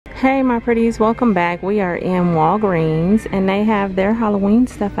Hey my pretties, welcome back. We are in Walgreens and they have their Halloween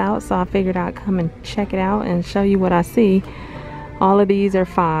stuff out, so I figured I'd come and check it out and show you what I see. All of these are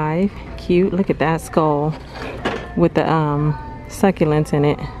 $5. Cute. Look at that skull with the succulents in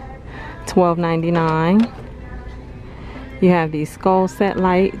it. $12.99. You have these skull set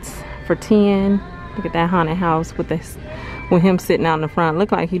lights for $10. Look at that haunted house with him sitting out in the front.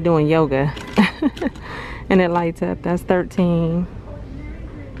 Look like he's doing yoga. And it lights up. That's $13.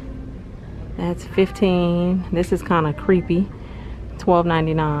 That's $15. This is kind of creepy.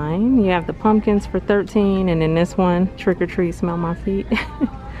 $12.99. You have the pumpkins for $13, and then this one, Trick or Treat, Smell My Feet.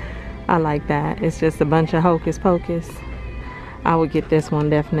 I like that. It's just a bunch of hocus pocus. I would get this one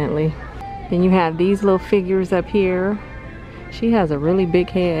definitely. Then you have these little figures up here. She has a really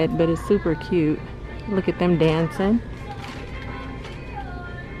big head, but it's super cute. Look at them dancing.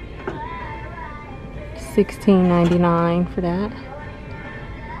 $16.99 for that.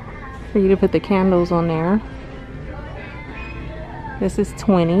 For you to put the candles on there. This is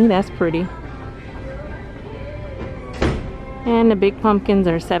 $20. That's pretty. And the big pumpkins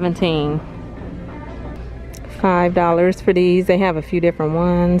are $17. $5 for these. They have a few different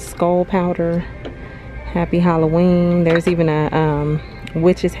ones. Skull powder. Happy Halloween. There's even a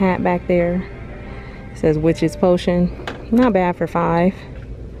witch's hat back there. It says witch's potion. Not bad for $5.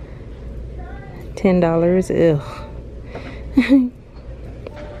 $10. Ugh.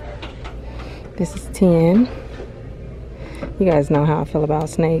 This is $10. You guys know how I feel about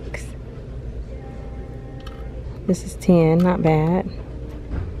snakes. This is $10. Not bad.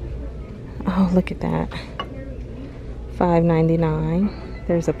 Oh, look at that. $5.99.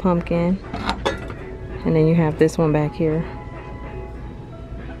 There's a pumpkin. And then you have this one back here.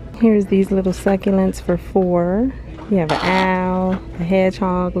 Here's these little succulents for $4. You have an owl, a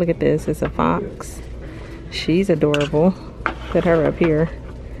hedgehog. Look at this. It's a fox. She's adorable. Put her up here.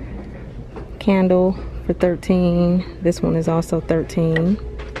 Candle for $13. This one is also $13.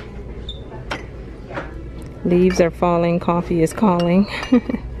 Leaves are falling. Coffee is calling.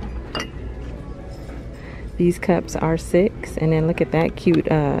 These cups are $6. And then look at that cute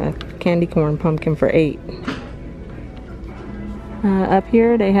candy corn pumpkin for $8. Up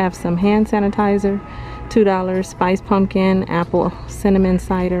here they have some hand sanitizer. $2. Spice pumpkin, apple cinnamon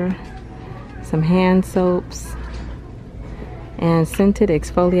cider. Some hand soaps. And scented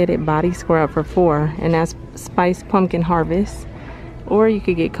exfoliated body scrub for $4, and that's Spice Pumpkin Harvest. Or you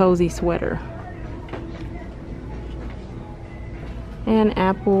could get Cozy Sweater. And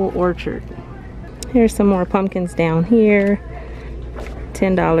Apple Orchard. Here's some more pumpkins down here.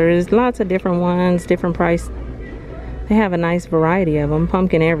 $10. Lots of different ones, different price. They have a nice variety of them.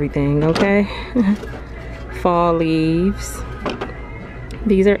 Pumpkin everything, okay? Fall leaves.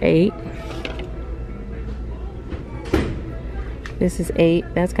 These are $8. This is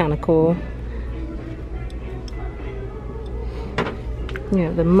 $8. That's kind of cool. You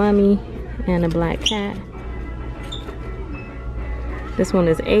have the mummy and a black cat. This one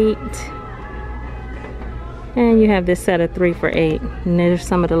is $8. And you have this set of 3 for $8. And there's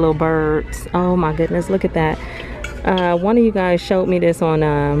some of the little birds. Oh my goodness, look at that. One of you guys showed me this on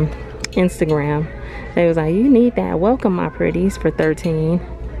Instagram. They was like, you need that. Welcome my pretties for $13.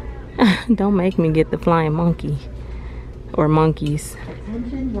 Don't make me get the flying monkey. Or monkeys.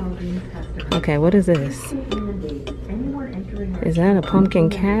 Okay, what is this? Is that a pumpkin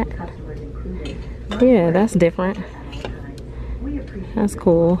cat? Yeah, that's different. That's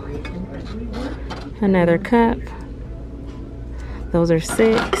cool. Another cup. Those are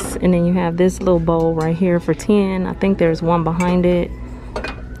 $6. And then you have this little bowl right here for $10. I think there's one behind it.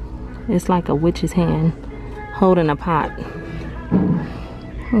 It's like a witch's hand holding a pot.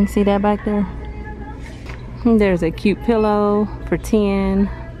 You see that back there? There's a cute pillow for $10.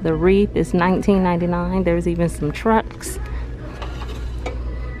 The wreath is $19.99. There's even some trucks.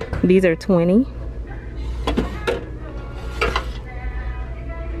 These are $20.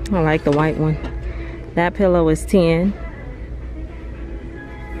 I like the white one. That pillow is $10.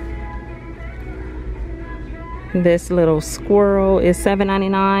 This little squirrel is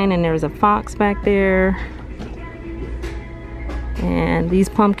 $7.99, and there's a fox back there. And these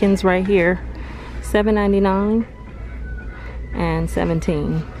pumpkins right here, $7.99 and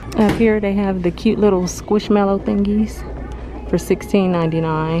 $17. Up here they have the cute little squishmallow thingies for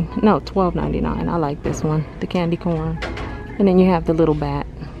 $16.99. No, $12.99. I like this one, the candy corn. And then you have the little bat.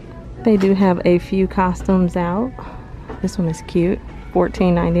 They do have a few costumes out. This one is cute,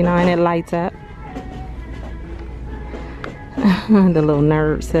 $14.99. It lights up. The little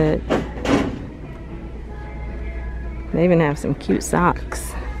nerd set. They even have some cute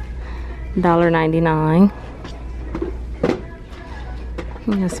socks. $1.99.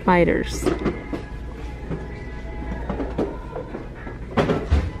 And the spiders.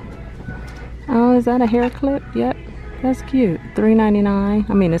 Oh, is that a hair clip? Yep, that's cute. $3.99.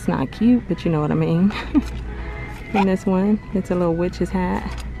 I mean, it's not cute, but you know what I mean. And this one, it's a little witch's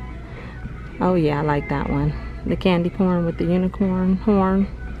hat. Oh yeah, I like that one. The candy corn with the unicorn horn.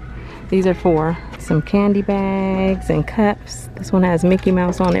 These are for some candy bags and cups. This one has Mickey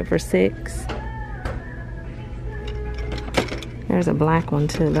Mouse on it for $6. There's a black one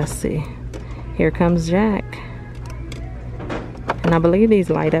too. Let's see. Here comes Jack. And I believe these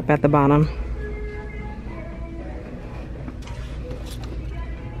light up at the bottom.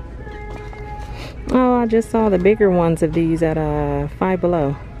 Oh, I just saw the bigger ones of these at Five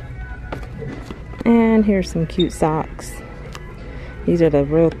Below. And here's some cute socks. These are the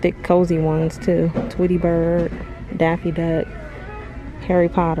real thick, cozy ones too. Tweety Bird, Daffy Duck, Harry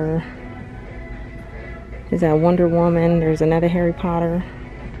Potter. Is that Wonder Woman? There's another Harry Potter.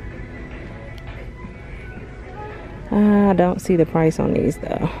 I don't see the price on these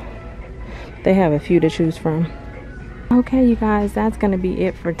though. They have a few to choose from. Okay, you guys, that's going to be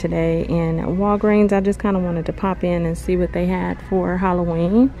it for today in Walgreens. I just kind of wanted to pop in and see what they had for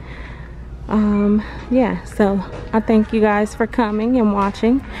Halloween. Yeah, so I thank you guys for coming and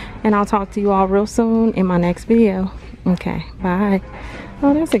watching, and I'll talk to you all real soon in my next video. Okay, bye.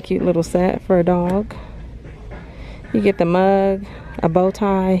 Oh, that's a cute little set for a dog. You get the mug, a bow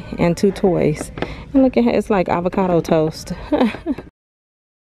tie, and 2 toys. And look at it, it's like avocado toast.